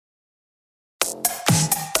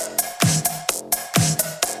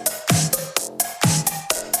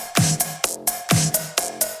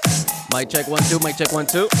Mic check 1 2, mic check 1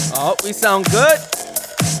 2. Oh, we sound good.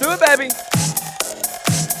 Do it, baby.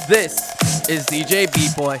 This is DJ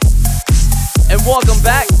B-Boy. And welcome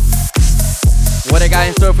back. What I got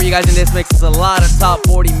in store for you guys in this mix is a lot of top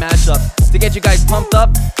 40 mashups to get you guys pumped up.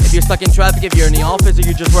 If you're stuck in traffic, if you're in the office, or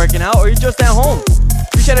you're just working out, or you're just at home,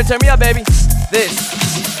 be sure to turn me up, baby. This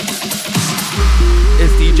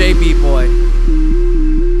is DJ B-Boy.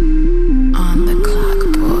 On the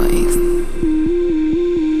clock, boys.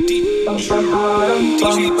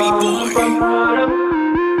 DJ B-Boy. Come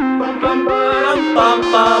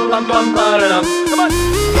on.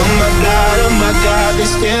 Oh my God,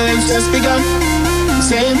 these feelings just begun.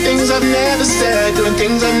 Saying things I've never said, doing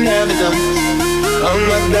things I've never done. Oh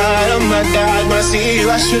my God, when I see you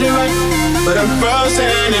I should it right, but I'm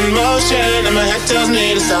frozen in motion and my head tells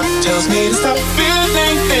me to stop. Feeling,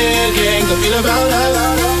 I feel about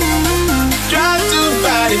love. Try to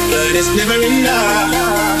fight it, but it's never enough.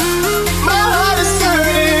 My heart is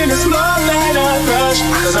hurting, it's more than a rush,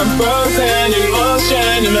 cause I'm frozen in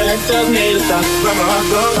motion and my head tells me to stop. But my heart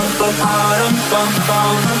goes bum bum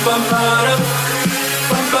bum bum bum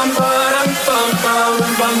bum bum bum bum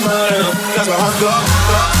bum bum. That's my heart goes.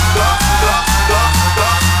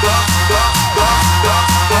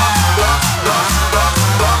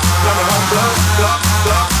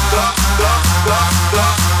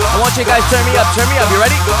 I want you guys turn me up, you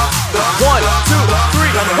ready? 1 2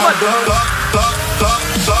 3, come on.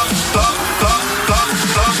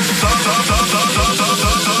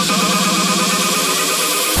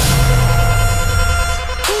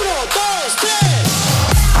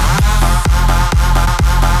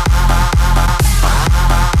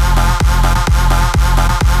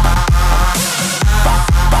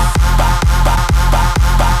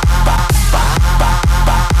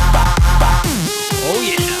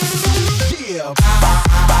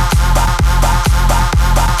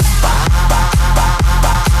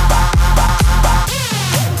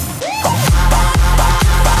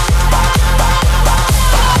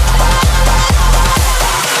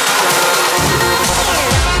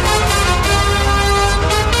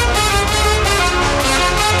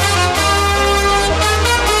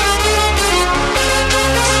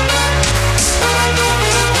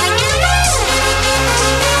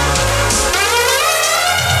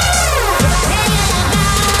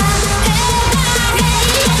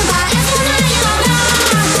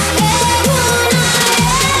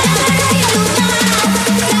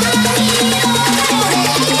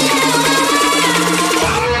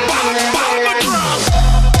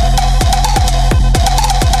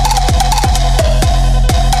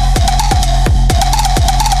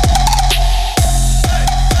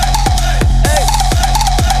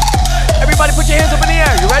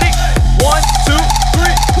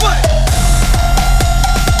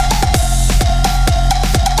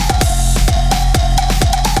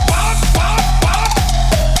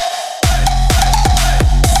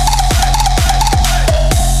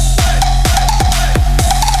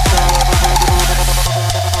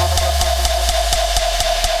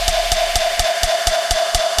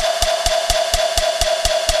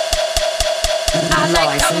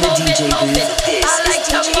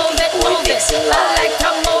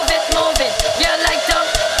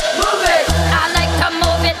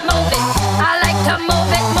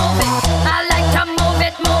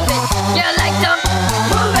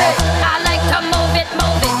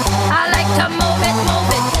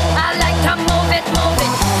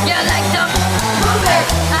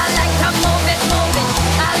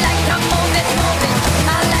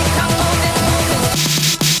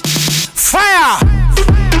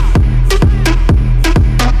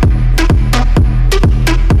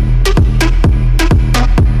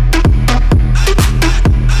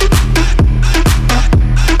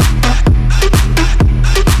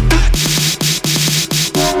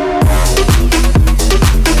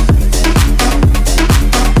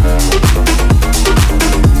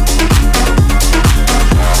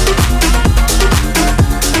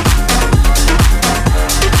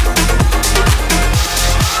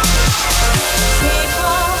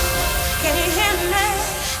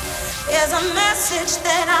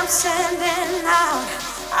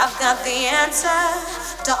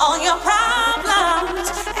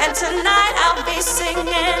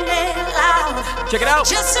 Check it out.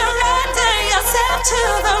 Just surrender yourself to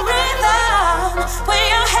the rhythm. Put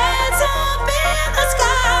your hands up in the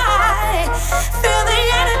sky. Feel the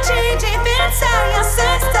energy deep inside your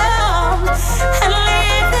system. And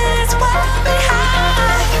leave this world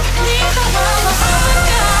behind. Leave the world behind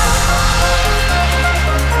you.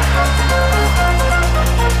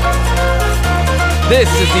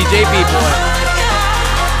 This is DJ B-Boy.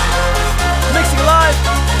 Mixing live.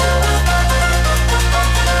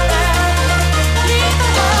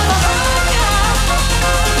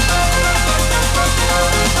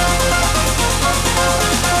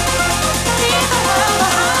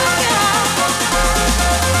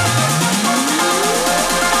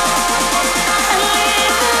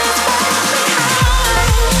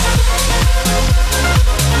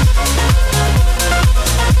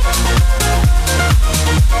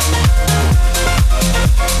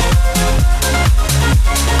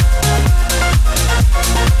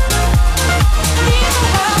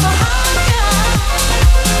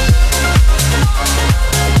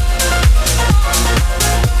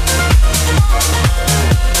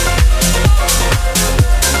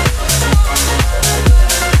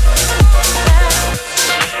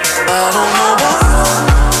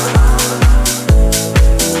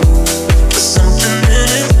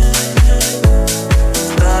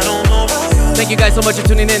 you guys so much for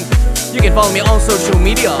tuning in. You can follow me on social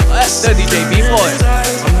media at the DJ B-Boy.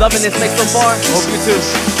 I'm loving this mix so far. Hope you too.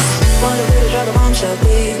 Wanna really drop a bombshell,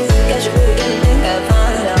 baby. Guess you really didn't think I'd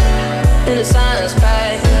find out. In the silence,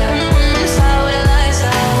 cry. Inside with the lights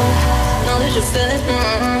out. Know that you feel it,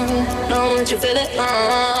 know that you feel it,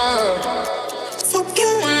 Fuck you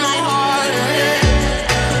in my heart, yeah.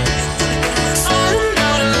 Falling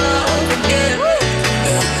out of love again.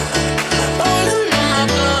 Falling on my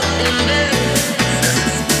blood in bed.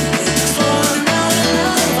 Falling out of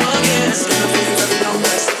love again.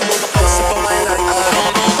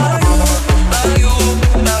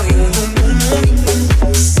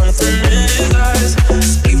 Something in his eyes,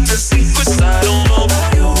 keep the secrets I don't know.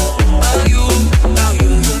 About you.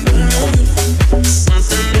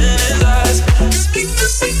 Something in his eyes, keep the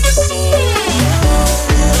secrets so.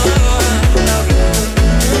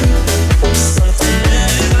 Something in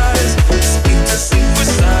his eyes, keep the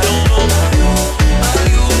secrets I don't know. About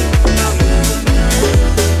you.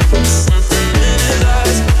 Something in his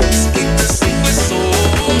eyes, keep the secrets so.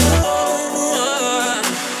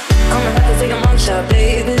 I'm about to take a mugshot,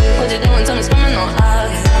 baby. What you doing? Tell me, coming on high.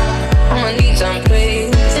 On my knees, I'm praying.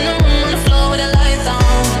 In the room on the floor with the lights on.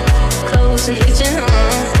 Close and reaching on.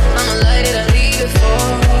 I'ma light it, I leave it for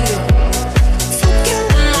you. Fuck you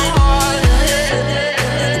in my heart, yeah.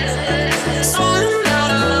 Falling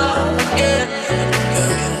out of love again,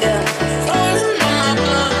 yeah. Falling on my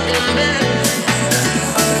blood in bed.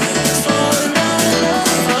 Falling out of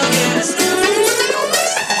love again.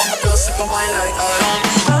 Sip of wine like I don't.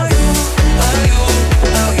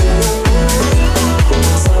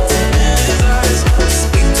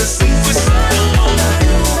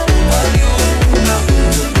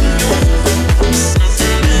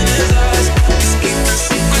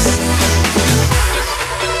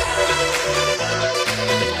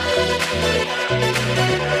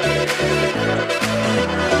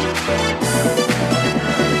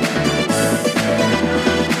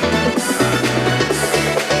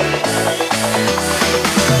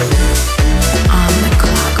 On the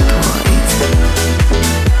clock, boys.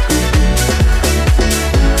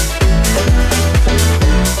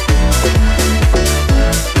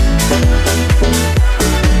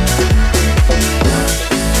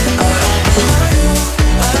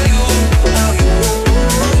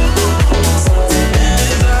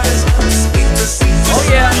 Oh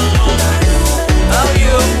yeah. Oh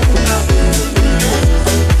you.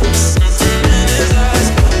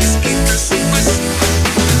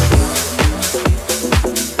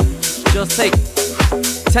 Just take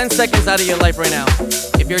 10 seconds out of your life right now.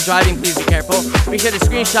 If you're driving, please be careful. Be sure to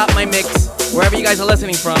screenshot my mix wherever you guys are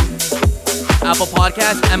listening from. Apple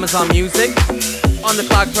Podcasts, Amazon Music, On The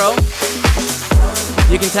Clock Pro.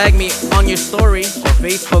 You can tag me on your story or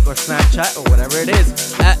Facebook or Snapchat or whatever it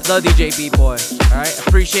is at the DJ B-Boy. Alright,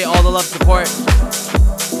 appreciate all the love, support.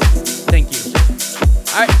 Thank you.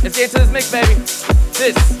 Alright, let's get into this mix, baby.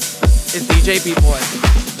 This is DJ B-Boy.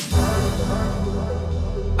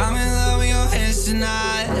 I'm in love with your hands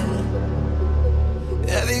tonight.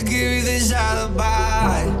 Yeah, they give you this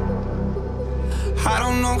alibi. I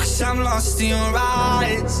don't know, cause I'm lost in your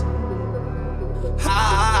eyes.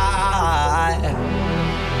 I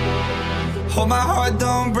hope my heart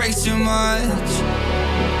don't break too much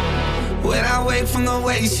when I wake from the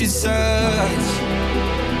way you touch.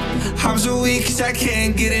 I'm so weak cause I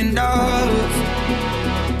can't get enough.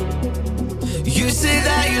 You say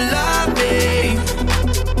that you love me.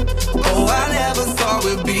 Oh, I never thought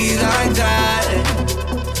we'd be like that.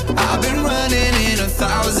 I've been running in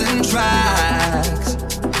 1,000 tracks.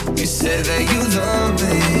 You said that you love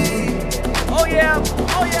me. Oh yeah,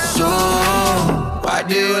 oh yeah. So, why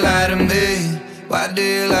do you lie to me? Why do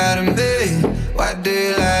you lie to me? Why do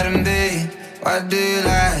you lie to me? Why do you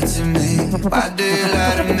lie to me? Why do you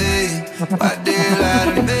lie to me? Why do you lie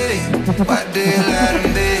to me? Why do you lie to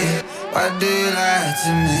me? Why do you lie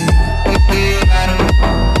to me? Why do you lie to me? Why do you lie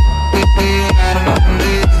to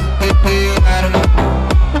me? Why do you lie to me?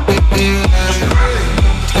 Why do you lie to me?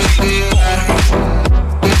 Why do you lie to me?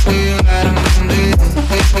 Why do you lie to me?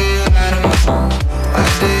 Why do you lie to me? Why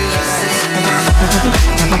do you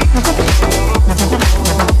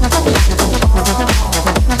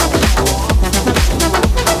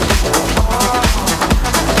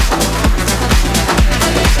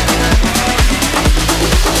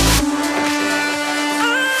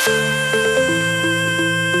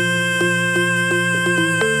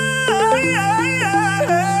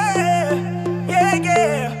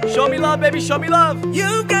Show me love, baby, show me love.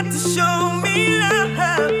 You got to show me love.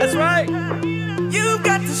 That's right. You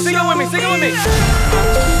got to Sing it with me, sing it with me.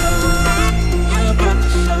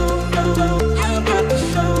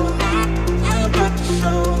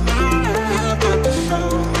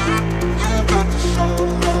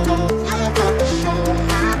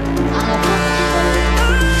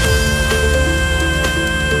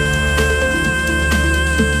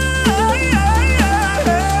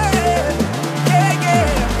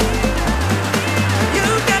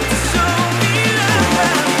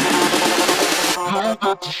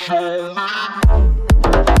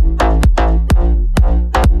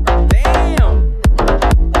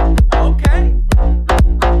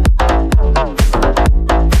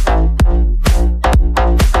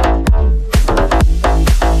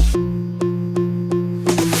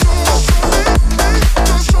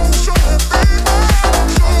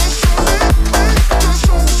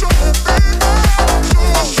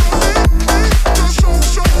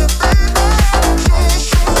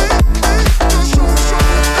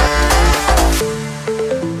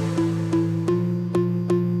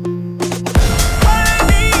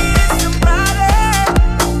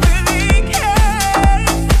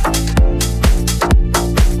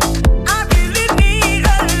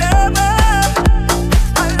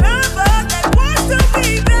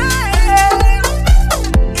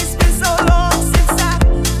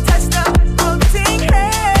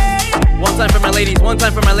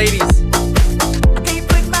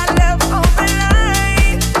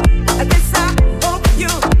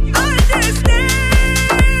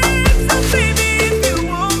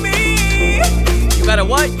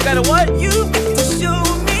 gotta what? You got to show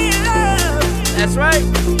me love. That's right.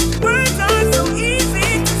 Words are so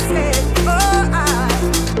easy to say.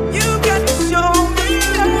 You got to show me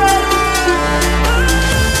love.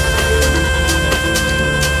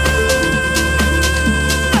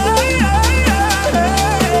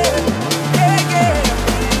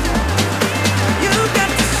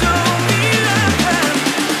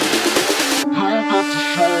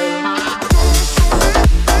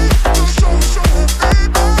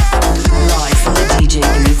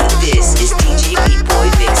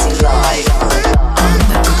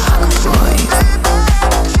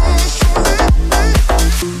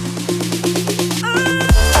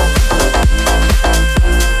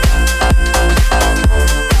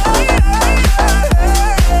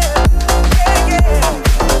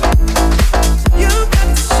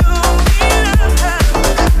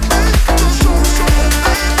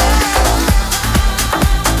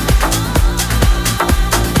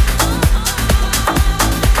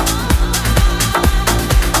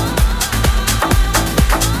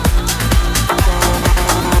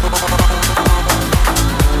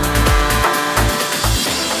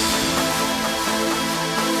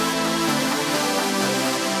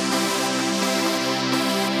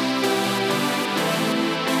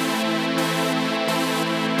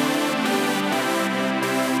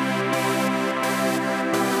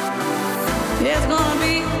 It's gonna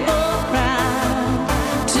be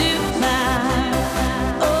alright tonight.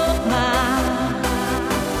 Oh my,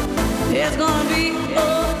 it's gonna be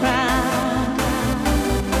alright.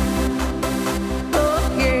 Oh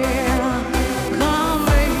yeah, come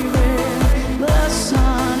baby, the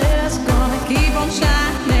sun is gonna keep on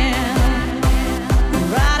shining.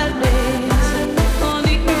 Brighter days on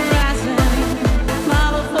the horizon. My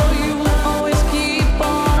love for you will always keep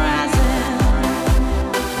on rising.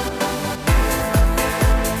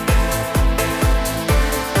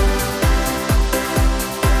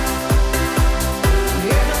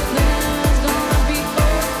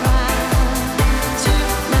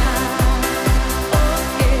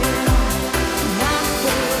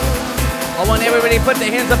 I want everybody to put their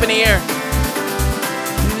hands up in the air.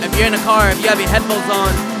 If you're in a car, if you have your headphones on,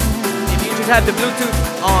 if you just have the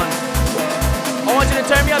Bluetooth on. I want you to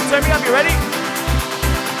turn me up, you ready?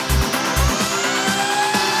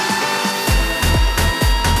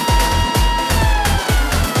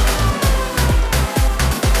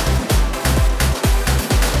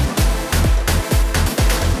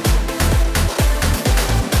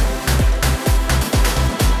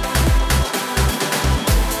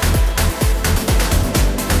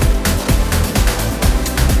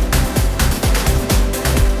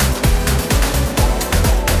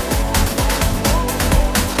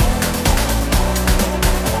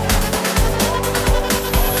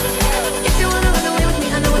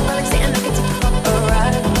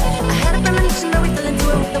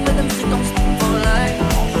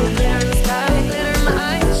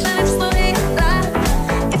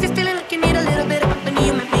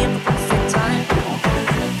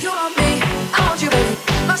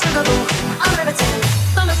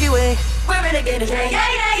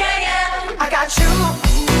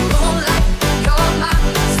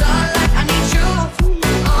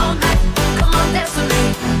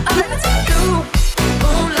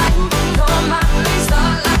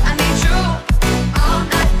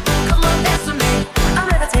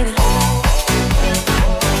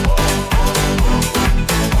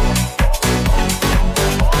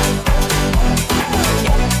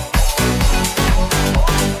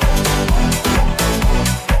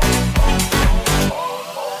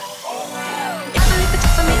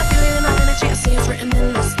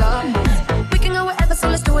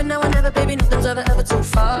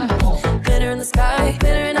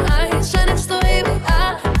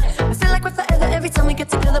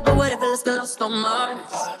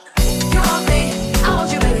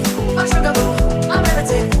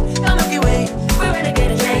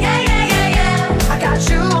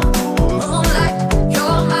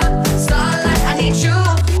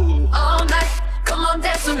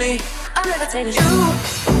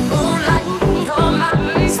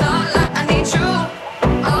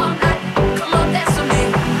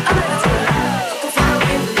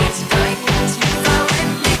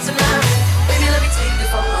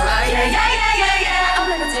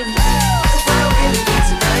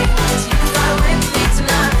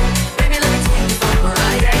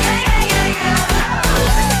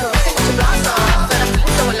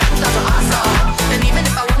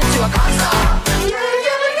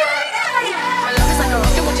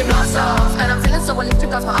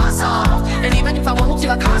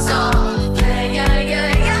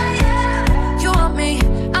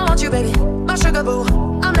 sugar boo.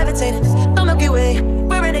 I'm levitating. The Milky Way,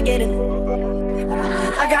 we're renegading.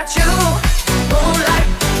 I got you, moonlight,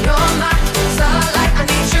 you're my starlight. I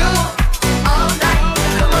need you all night.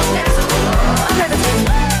 Come on, dance the floor. I'm levitating.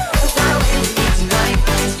 Don't fly away with me tonight.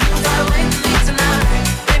 Don't fly away with me tonight.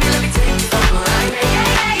 Baby, let me take you for a ride. Yeah,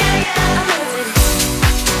 yeah, yeah, yeah. I'm levitating.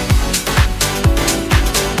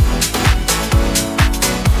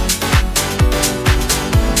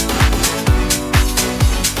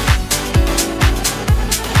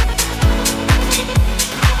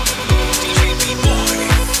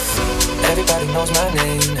 Everybody knows my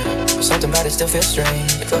name now, but something about it still feels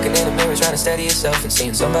strange. Like looking in the mirror trying to steady yourself and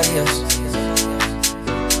seeing somebody else.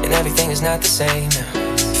 And everything is not the same now.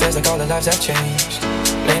 It feels like all our lives have changed.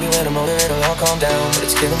 Maybe when I'm older it'll all calm down, but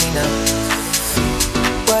it's killing me now.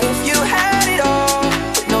 What if you had it all,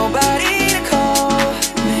 but nobody to call?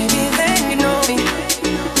 Maybe then you know me.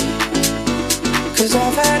 Cause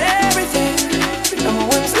I've had everything, but no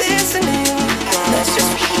one's listening. That's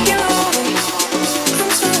just me alone.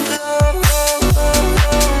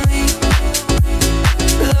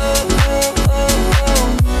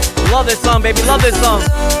 Love this song, baby, love this song.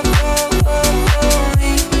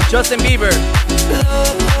 Justin Bieber.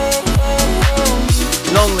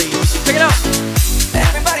 Lonely. Check it out.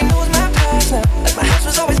 Everybody knows my past now. Like my house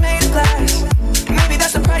was always made of glass. And maybe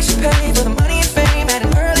that's the price you pay for the money and fame at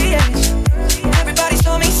an early age. Everybody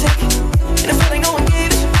saw me sick, and I feel like no one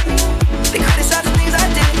gave it. They criticized the things I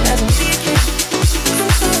did as an idiot kid.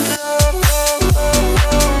 I'm so lonely.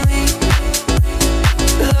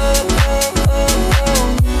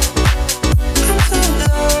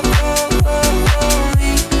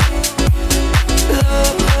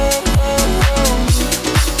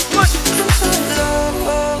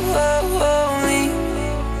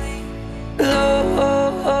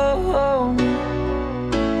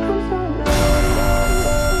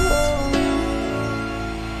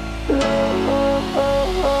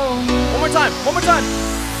 One more time.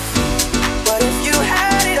 What if you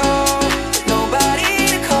had it all, nobody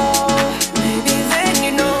to call? Maybe then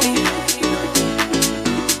you know me.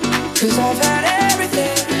 Cause I've had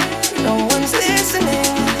everything, no one's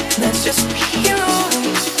listening. That's just me alone.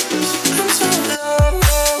 I'm so lonely.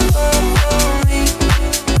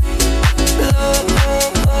 I'm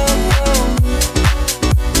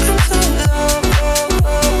so lonely.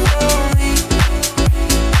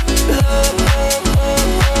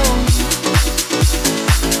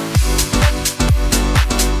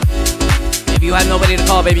 If you have nobody to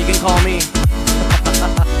call, baby, you can call me.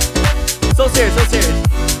 So serious, so serious.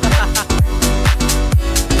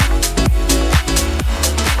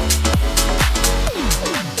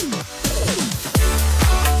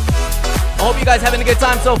 I hope you guys having a good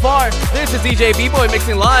time so far. This is DJ B-Boy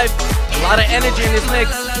mixing live. A lot of energy in this mix.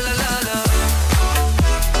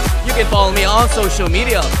 You can follow me on social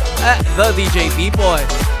media at the DJ B-Boy.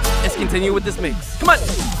 Let's continue with this mix. Come on.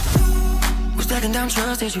 We're stacking down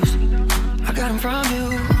trust issues. I got them from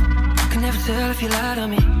you. Can never tell if you lie to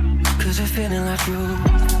me, cause they're feeling like true.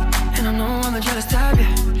 And I know I'm a jealous type,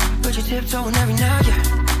 yeah, but you're tiptoeing every night, yeah.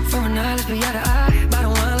 For a night, let's be eye to eye, but I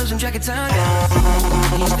don't wanna lose some track of time,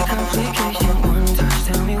 yeah. Ease the complication, one touch,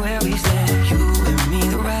 tell me where we stand. You and me,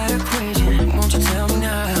 the right equation, won't you tell me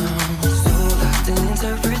now? So lost in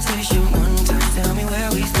interpretation, one touch, tell me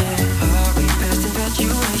where we stand. Are we past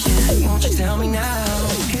infatuation, won't you tell me now?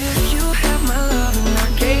 If you have my love and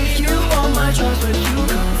I gave you all my trust, but you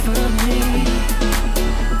comfort me.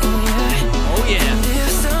 Oh yeah. Oh yeah. And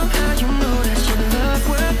if somehow you know that your love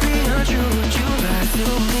will be untrue, would you lie to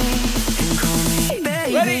me and call me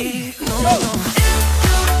baby? Ready? No, Go. no.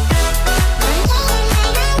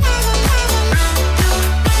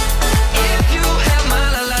 If you have my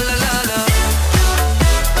la la la la la.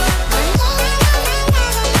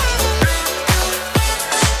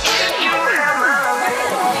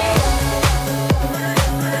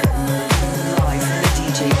 Live from the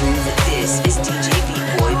DJ booth, this is DJ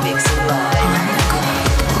B-Boy mixing live.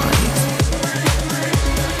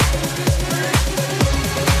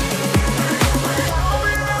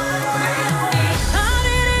 I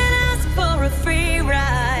didn't ask for a free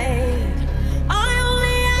ride. I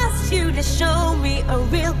only asked you to show me a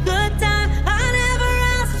real good time. I never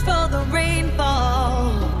asked for the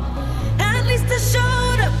rainfall. At least I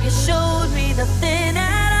showed up. You showed me the thin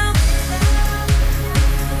atom.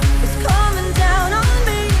 It's coming down on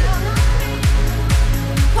me.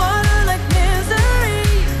 Water like misery.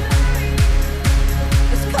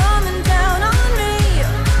 It's coming down on me.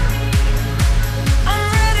 I'm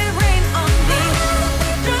ready, rain on me.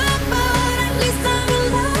 Drop out, at least I'm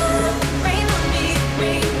alive. Rain on me,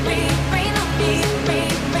 rain, rain, rain on me,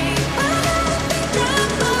 rain, rain.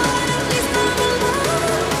 Drop out, at least I'm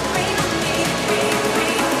alive.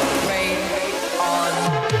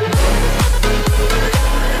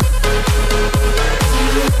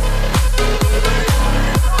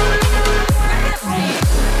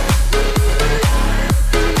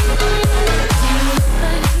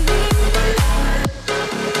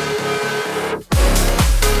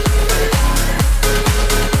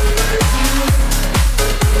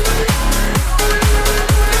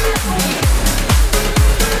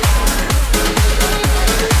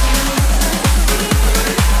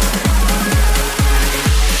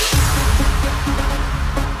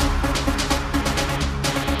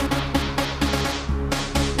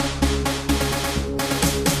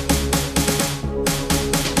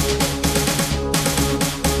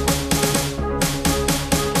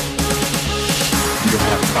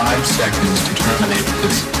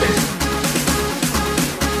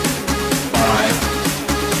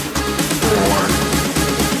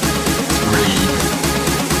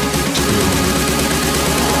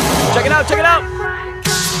 Check it out.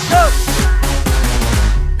 Go.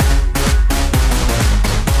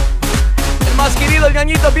 El más querido, el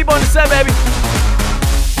Gañito, people on the set, baby.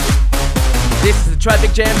 This is the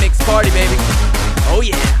Traffic Jam Mix Party, baby. Oh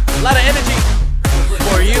yeah, a lot of energy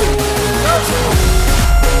for you.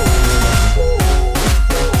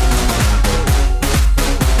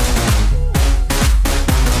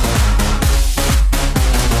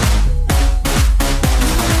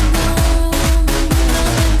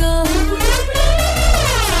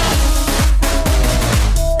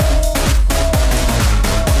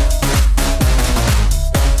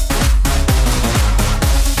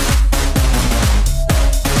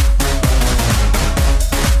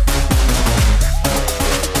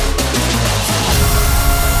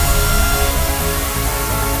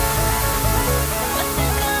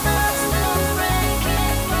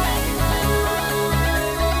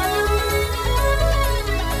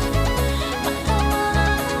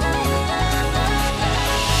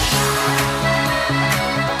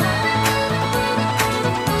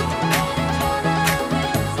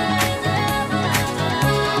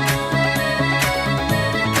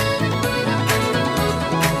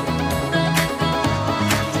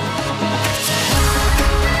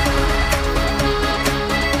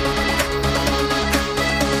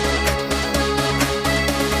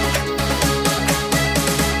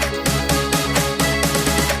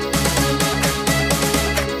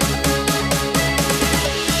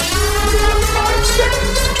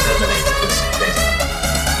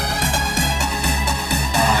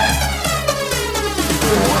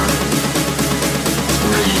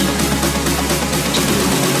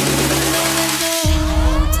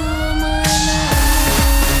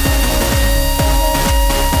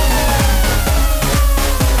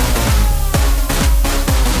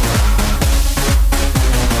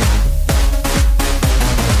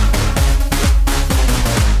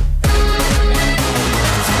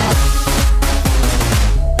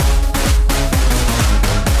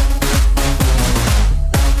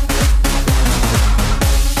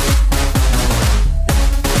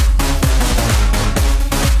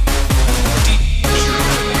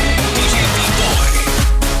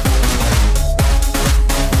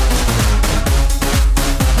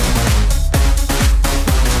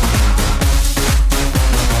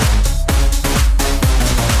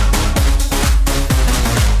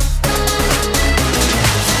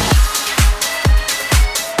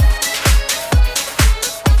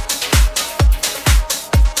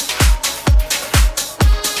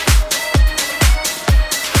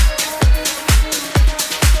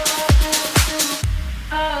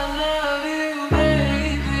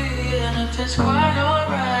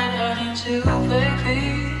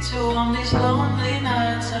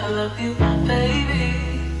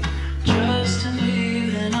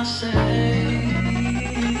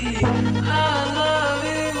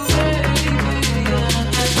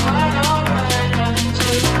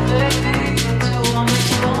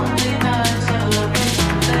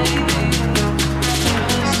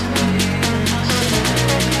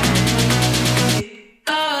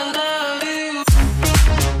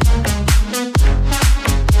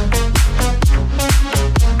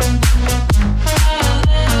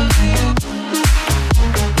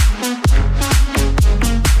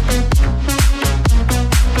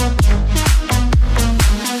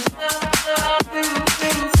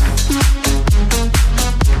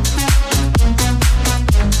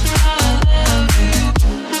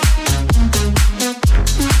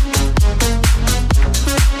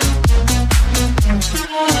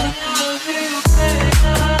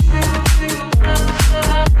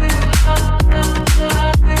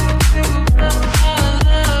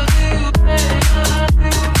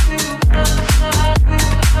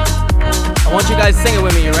 Sing it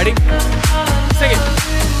with me, you ready? Sing it.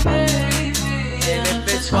 And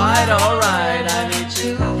if it's quite alright, I need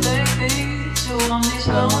you, baby. So on these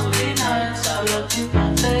lonely nights, I love you,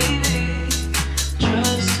 baby.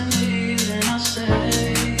 Trust in me, then I'll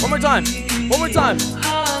say. One more time. One more time.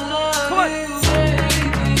 Come on.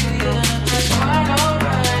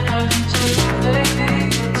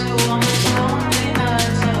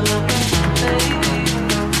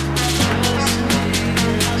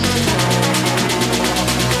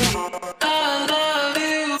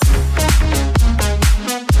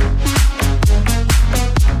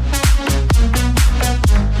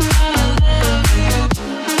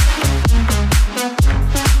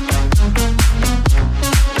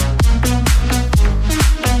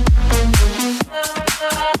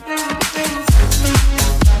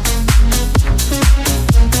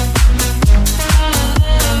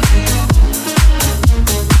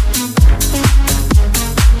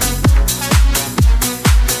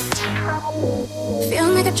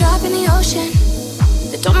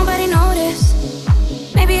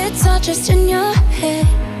 lost in your head,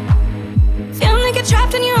 feeling like you're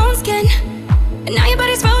trapped in your own skin, and now your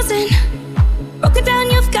body's frozen. Broken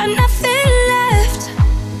down, you've got nothing left.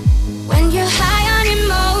 When you're high on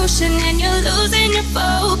emotion and you're losing your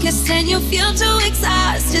focus, and you feel too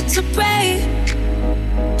exhausted to pray.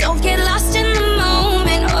 Don't get lost in the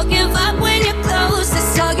moment or give up when you're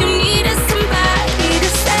closest. All you need is somebody to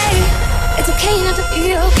say it's okay not to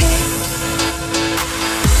be okay.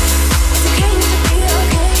 It's okay not to be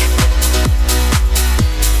okay.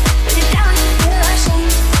 Put it down if you feel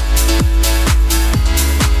ashamed.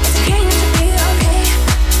 It's okay not to be okay.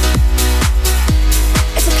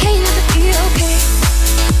 It's okay not to be okay.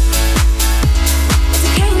 It's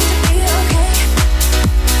okay not to be okay.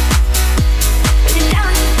 Put it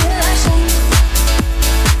down if you feel ashamed.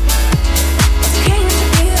 It's okay not to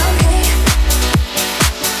be okay.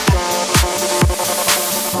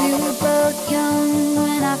 We were both young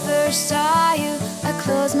when I first saw you. I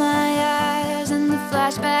close my eyes and the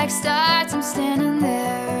flashback starts. I'm standing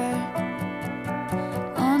there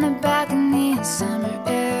on a balcony in summer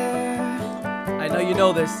air. I know you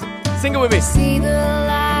know this. Sing it with me. See the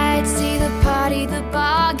lights, see the party, the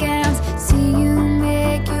ball gowns. See you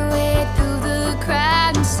make your way through the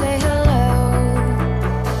crowd and say hello.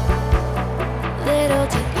 Little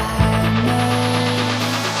did I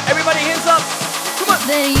know Everybody hands up. Come on.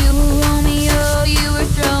 that you were Romeo, you were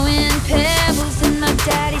throwing pebbles, and my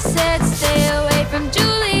daddy said stay away from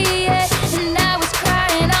Juliet, and I was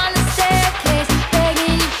crying on the staircase,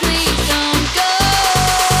 begging you please don't go.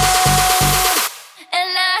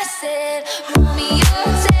 And I said, Romeo,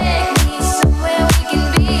 take me somewhere we can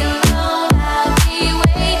be alone. I'll be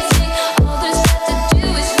waiting. All there's left to do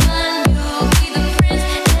is run. You'll be the prince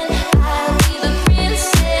and I'll be the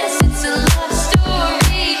princess. It's a love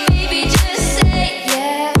story, baby. Just say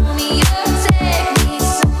yeah. Romeo, take me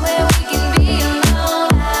somewhere we can be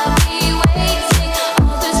alone. I'll be waiting.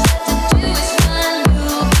 All there's left to do is run.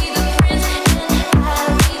 You'll be the prince and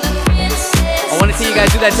I'll be the princess. I want to see you guys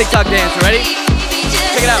do that TikTok dance. Ready?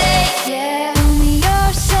 Check it out. Yeah, Romeo,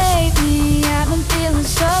 save me. I've been feeling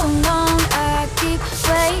so alone. I keep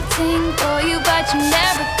waiting for you, but you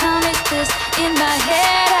never come. It's just in my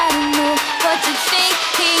head. I don't know what to think.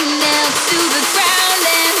 He knelt to the ground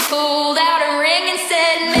and pulled out a ring and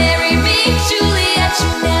said, marry me, Juliet.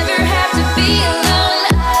 You never have to be alone.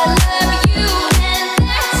 I love you, and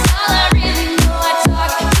that's all I really know. I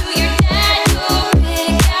talk to your dad. You'll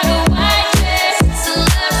pick out a white dress. It's a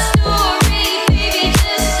love story, baby.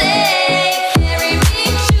 Just say, marry me,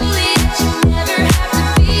 Juliet. You never have to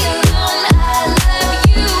be alone. I love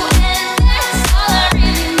you, and that's all I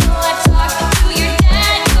really know. I talk to your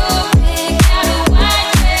dad. You'll pick out a white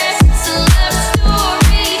dress. It's a love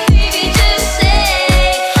story, baby. Just say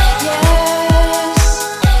yes, yes,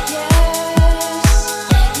 yes,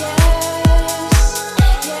 yes.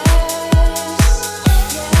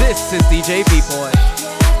 This is DJ B-Boy.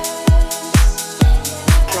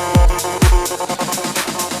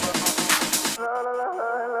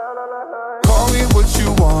 Call me what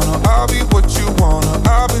you wanna, I'll be what you wanna.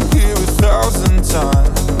 I've been here 1,000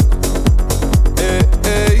 times. Hey,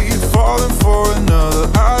 hey, falling for another,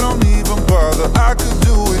 I don't even bother. I could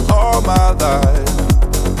do it all my life.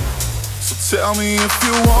 So tell me if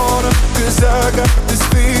you wanna, cause I got this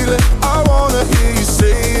feeling. I wanna hear you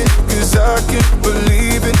say it, cause I can't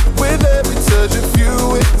believe it. With every touch of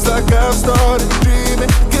you, it's like I've started dreaming.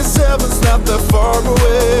 Guess heaven's not that far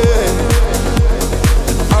away.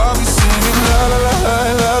 I'll be singing la la la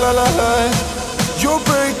la la la la. You're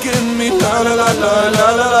breaking me la la la la la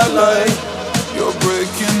la la la. You're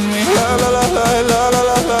breaking me la la la la la la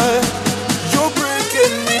la la. You're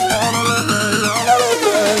breaking me la la la la la la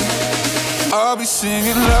la. I'll be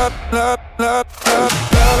singing la la la la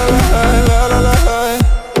la la la la la la.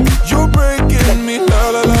 You're breaking me la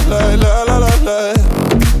la la la la la la la.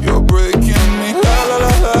 You're breaking me la la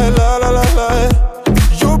la la la la la la.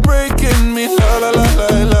 You're breaking me la la la la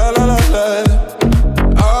la la la la.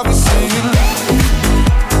 I'll be singing.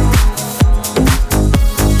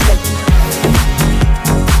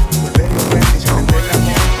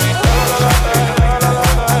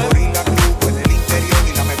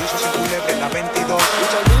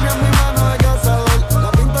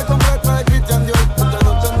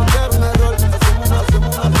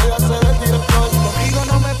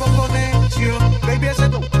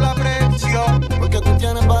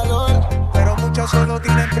 Solo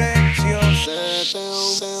tienen precio.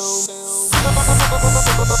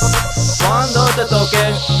 Cuando te toque,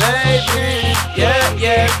 baby, yeah,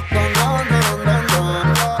 yeah.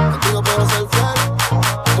 Contigo puedo ser fiel.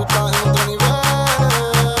 Tú estás en otro nivel.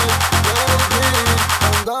 Baby,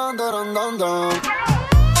 dun, dun, dun, dun, dun.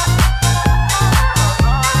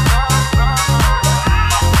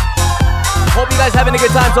 having a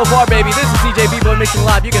good time so far, baby. This is DJ B-Boy mixing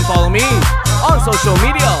live. You can follow me on social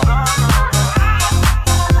media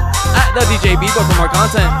at the DJ B-Boy for more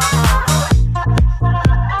content.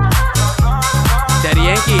 Daddy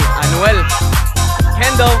Yankee, Anuel,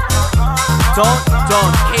 Kendall,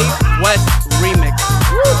 Don't, Kate West remix.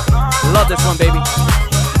 Woo. Love this one, baby.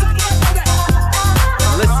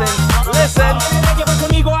 Listen. Lleva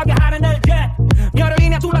conmigo a viajar en el jet. Mi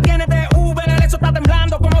aerolínea tú la tienes de Uber. Eso está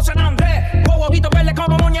temblando como San Andrés. Wow, ojito verde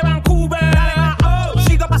como Moña Vancouver.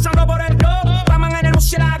 Sigo pasando por el globo. Raman en el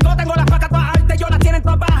murciélago. Tengo las patas todas altas. Yo las tienen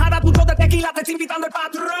todas bajadas. Tu shot de tequila te está invitando el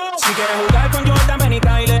patrón. Si quieres jugar con Jordan, ven y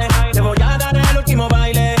Tyler. Te voy a dar el último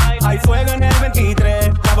baile. Hay fuego en el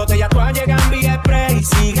 23. La botella actual llega en V-Spray.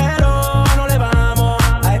 Síguelo, no le vamos.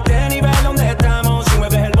 A este nivel donde estamos. Si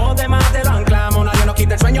mueves el bote más te lo anclamos. Nadie nos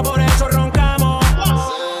quita el sueño, por eso roncamos.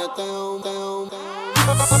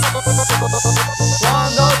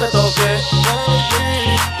 Cuando te toque,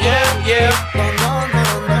 yeah.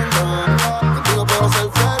 Contigo puedo ser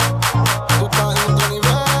fiel. Tú estás en otro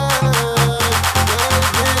nivel.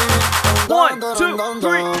 1, 2,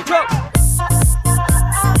 3, go.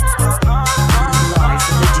 Live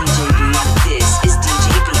from the DJ booth, this is DJ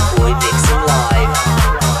B-Boy mixing live.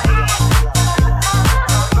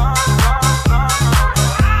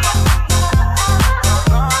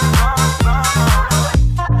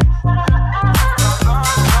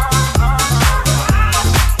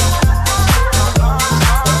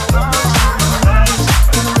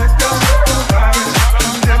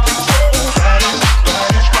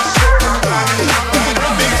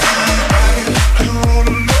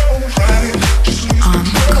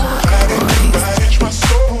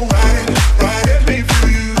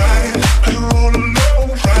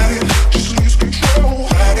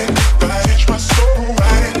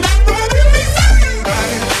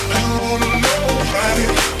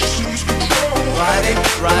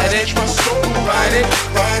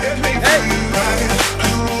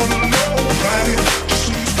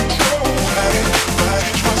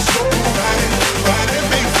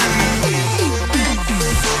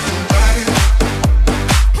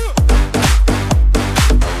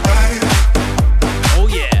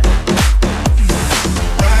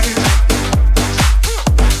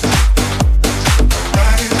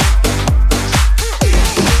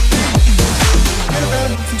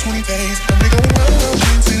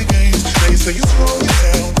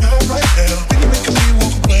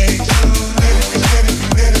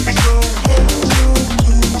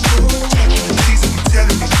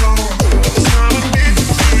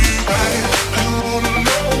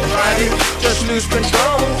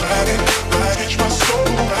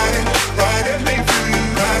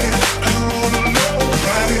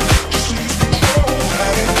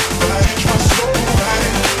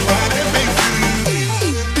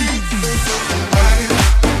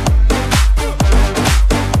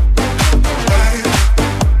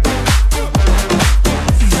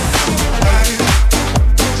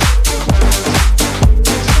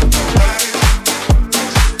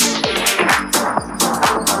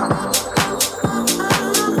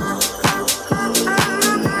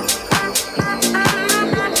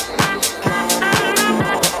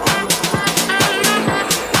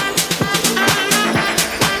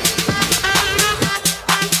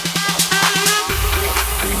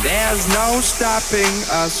 Stopping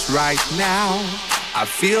us right now. I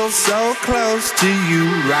feel so close to you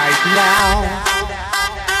right now.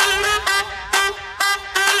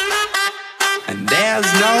 And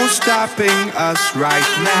there's no stopping us right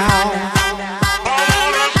now.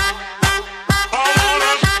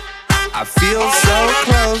 I feel so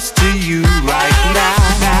close to you right now.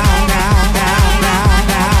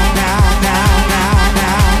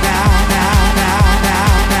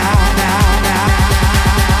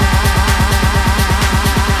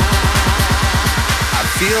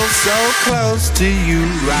 Feel so close to you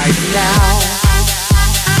right now.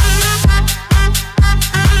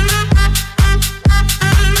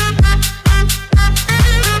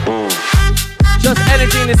 Just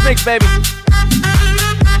energy in this mix, baby.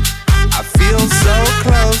 I feel so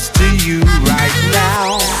close to you right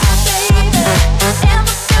now.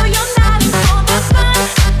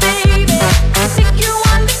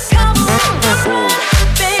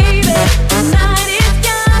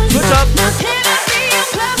 Switch up.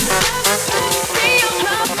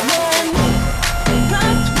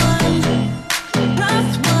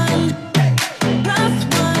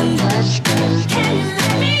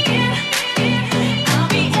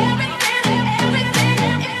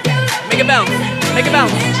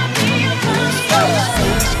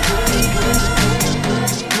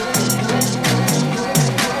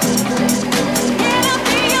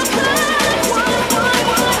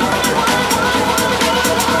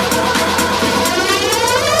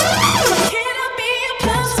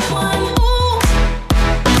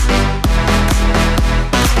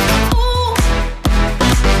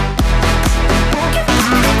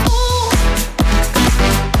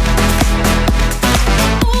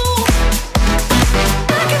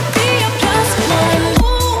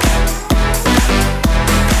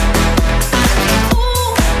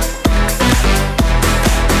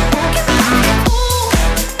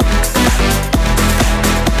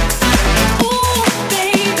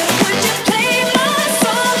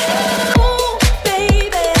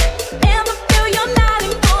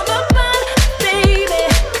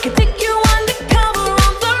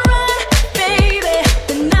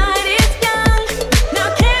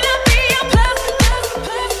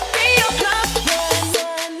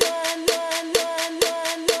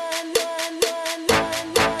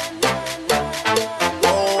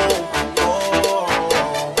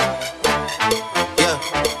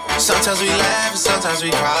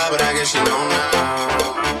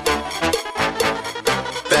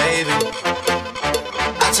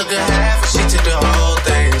 took a half and she took the whole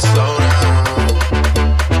thing. Slow down,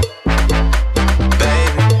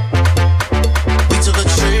 baby. We took a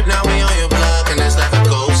trip, now we on your block and it's like a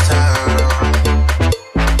ghost town,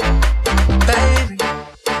 baby.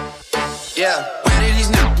 Yeah, where did these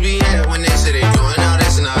niggas be at when they say they doing all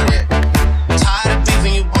this and all that? Tired of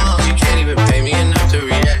beefing you bums, you can't even pay me enough to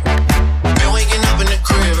react. Been waking up in the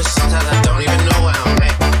crib and sometimes I don't even know where I'm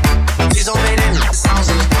at. Please don't play them songs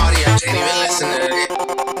in this party, I can't even listen to that.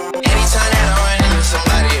 Anytime that I run into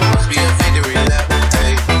somebody, it must be a victory lap.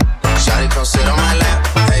 Hey, shawty come sit on my lap.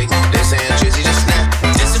 Hey, they saying Drizzy just snap.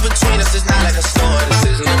 Distance between us is not like a store,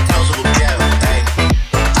 this isn't a closable gap. Hey,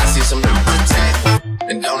 I see some people attack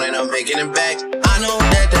and don't end up making it back. I know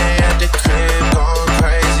that they at the crib going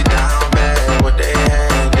crazy down bad. What they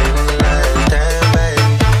had didn't last, damn baby.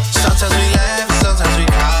 Sometimes we laugh, sometimes we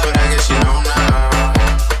cry, but I guess you know now,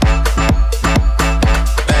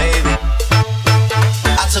 baby.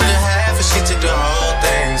 I took a half and she took the whole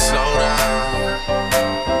thing. Slow down,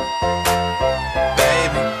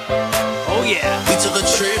 baby. Oh yeah. We took a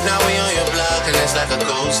trip, now we on your block and it's like a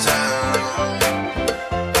ghost town,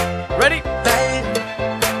 Ready? baby.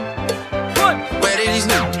 One. Where did these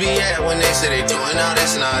niggas be at when they say they doing all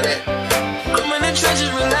this and all that? I'm in the trenches,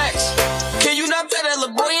 relax. Can you not pet that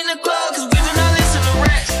little boy in the club? Cause we do not listen to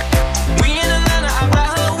rats. We in Atlanta, I buy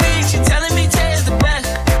her weed. She telling me Tay is the best.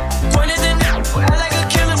 Pointed the neck, I like a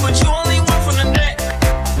killer, but you only one from the neck.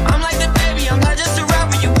 I'm like the baby, I'm not just a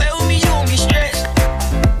rapper. You play with me, you won't be stretched.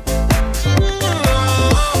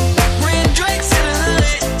 Bring Drake to the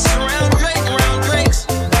hood. Surround Drake around Drakes.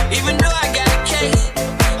 Even though I got a case,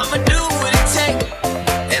 I'ma do what it takes.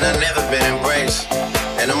 And I never been embraced,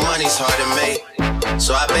 and the money's hard to make,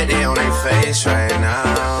 so I bet they on their face right now.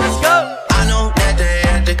 Let's go. I know that they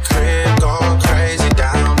at the crib going crazy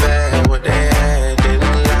down bad. What they had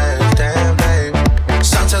didn't last, damn baby.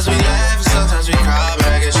 Sometimes we laugh and sometimes we cry, but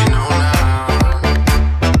I guess you know now,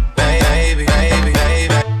 baby, baby, baby,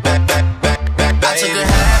 baby. I took a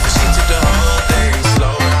half and she took the whole thing.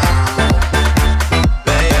 Slow down,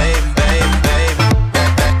 baby, baby, baby.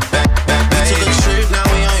 We took a trip, now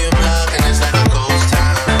we on your block and it's like a ghost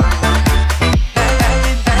town.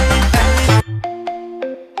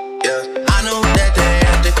 Yeah, I know that they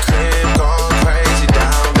at the crib going crazy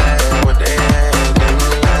down bad. What they had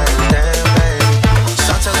didn't last, damn baby.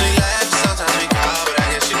 Sometimes we laugh, sometimes we cry, but I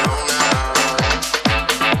guess you know now.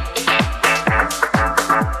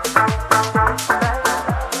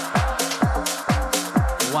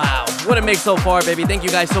 Wow, what a mix so far, baby. Thank you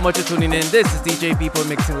guys so much for tuning in. This is DJ B-Boy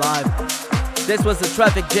mixing live. This was the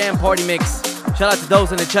Traffic Jam Party Mix. Shout out to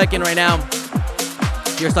those in the check-in right now.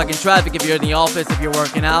 If you're stuck in traffic, if you're in the office, if you're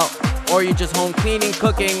working out, or you're just home cleaning,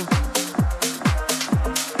 cooking,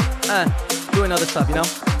 doing other stuff, you know?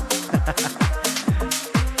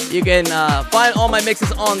 You can find all my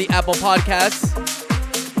mixes on the Apple Podcasts.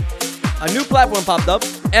 A new platform popped up,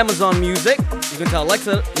 Amazon Music. You can tell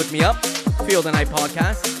Alexa, look me up, Feel the Night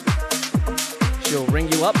Podcast. She'll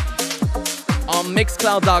ring you up. On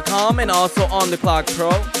Mixcloud.com and also on the Cloud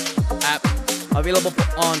Pro app. Available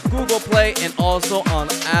on Google Play and also on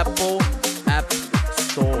Apple App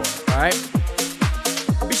Store. Alright?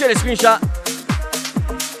 Be sure to screenshot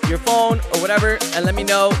your phone or whatever and let me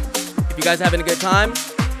know if you guys are having a good time.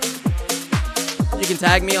 You can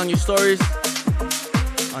tag me on your stories,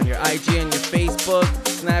 on your IG and your Facebook,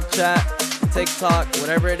 Snapchat, TikTok,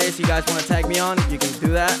 whatever it is you guys want to tag me on, you can do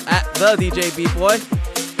that at the DJ B-Boy.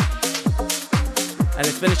 And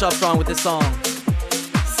let's finish off strong with this song.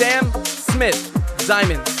 Sam Smith,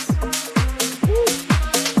 Diamonds. Woo.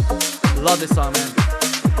 Love this song, man.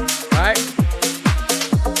 Alright?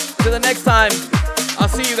 Till the next time, I'll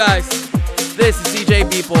see you guys. This is DJ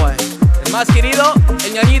B-Boy. El más querido,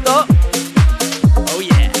 el ñañito. Oh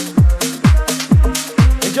yeah.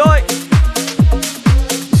 Enjoy.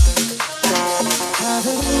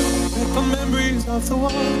 The memories of the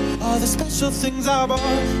war, all the special things I bought,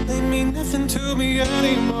 they mean nothing to me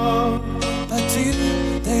anymore. But to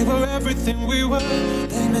you, they were everything we were.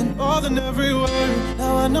 They meant more than every word.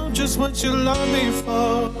 Now I know just what you love me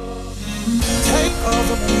for. Take all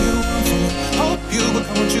the way you want from me. Hope you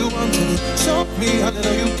become what you want to be. Show me how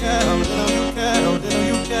little you care, how little you care, how little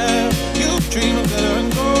you care. You dream of glitter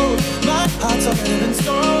and gold. My heart's already been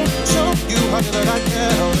stone. Show you how little I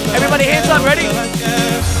care, how little everybody hands up, ready?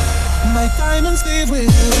 My diamonds leave with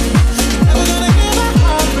you. Never gonna give a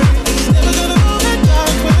heartbreak. Never gonna go that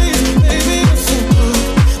dark way. Baby, you're so blue.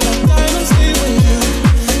 My diamonds leave with you.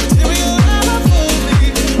 Material never fool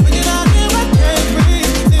me. When you're not here, I can't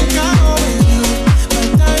breathe. Think I always knew. My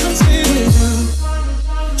diamonds leave with you.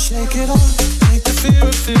 Shake it off. Take the fear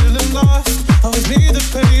of feeling lost. Always need the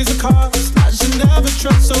pain raise the cost. I should never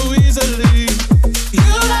trust so easily. You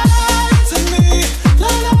lied to me,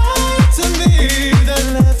 lied to me, then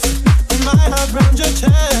left my heart round your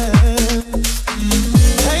chest.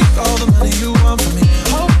 Take all the money you want from me.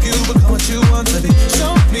 Hope you become what you want to be.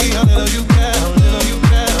 Show me how little you care, how little you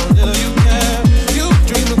care, how little you care. You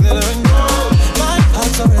dream of glitter and gold. My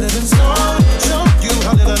heart's already been stone. Show you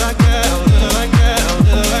how little I care, how little I care, how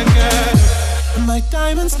little I care. And my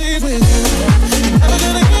diamonds leave with you. You're never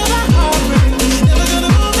gonna hear my heart ring. Never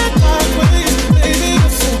gonna move it sideways. Baby,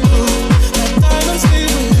 you're so cool. My diamonds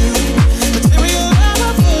leave with you. Material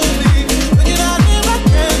never fool me. When you're not here, I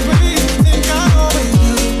can't breathe. Think I always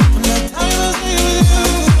knew. And my diamonds leave with you.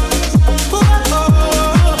 Ooh, oh,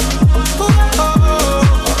 ooh,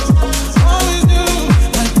 oh, always knew.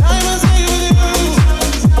 My diamonds leave with you.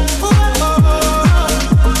 Ooh, oh,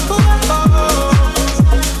 ooh,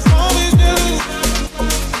 oh, always knew.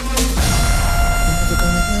 Never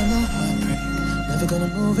gonna hear my heart break. Never gonna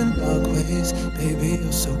move in dark ways. Baby,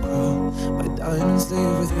 you're so cruel. My diamonds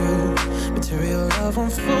leave with you. Material love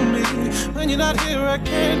won't fool me. When you're not here, I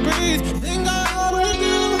can't breathe. Think I always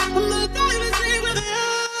do. My diamonds leave with you.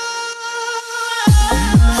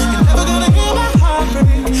 You're never gonna hear my heart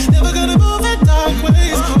break. Never gonna move in dark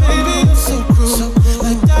ways. Baby, you're so cruel.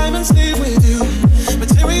 My diamonds leave with you.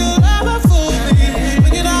 Material love won't fool me.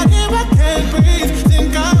 When you're not here, I can't breathe.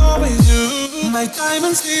 Think I always do. My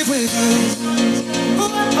diamonds leave with you. Ooh, oh,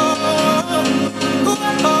 ooh,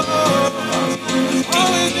 oh,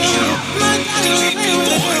 always do. My diamonds leave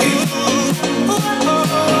with you. Ooh,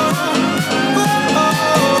 oh,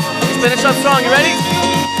 Let's finish up strong. You ready?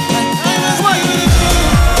 my diamonds leave with you.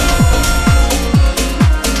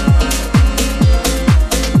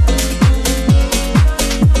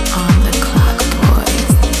 On the clock,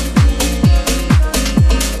 boys.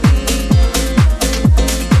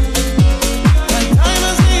 My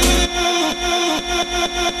diamonds leave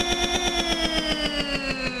with you.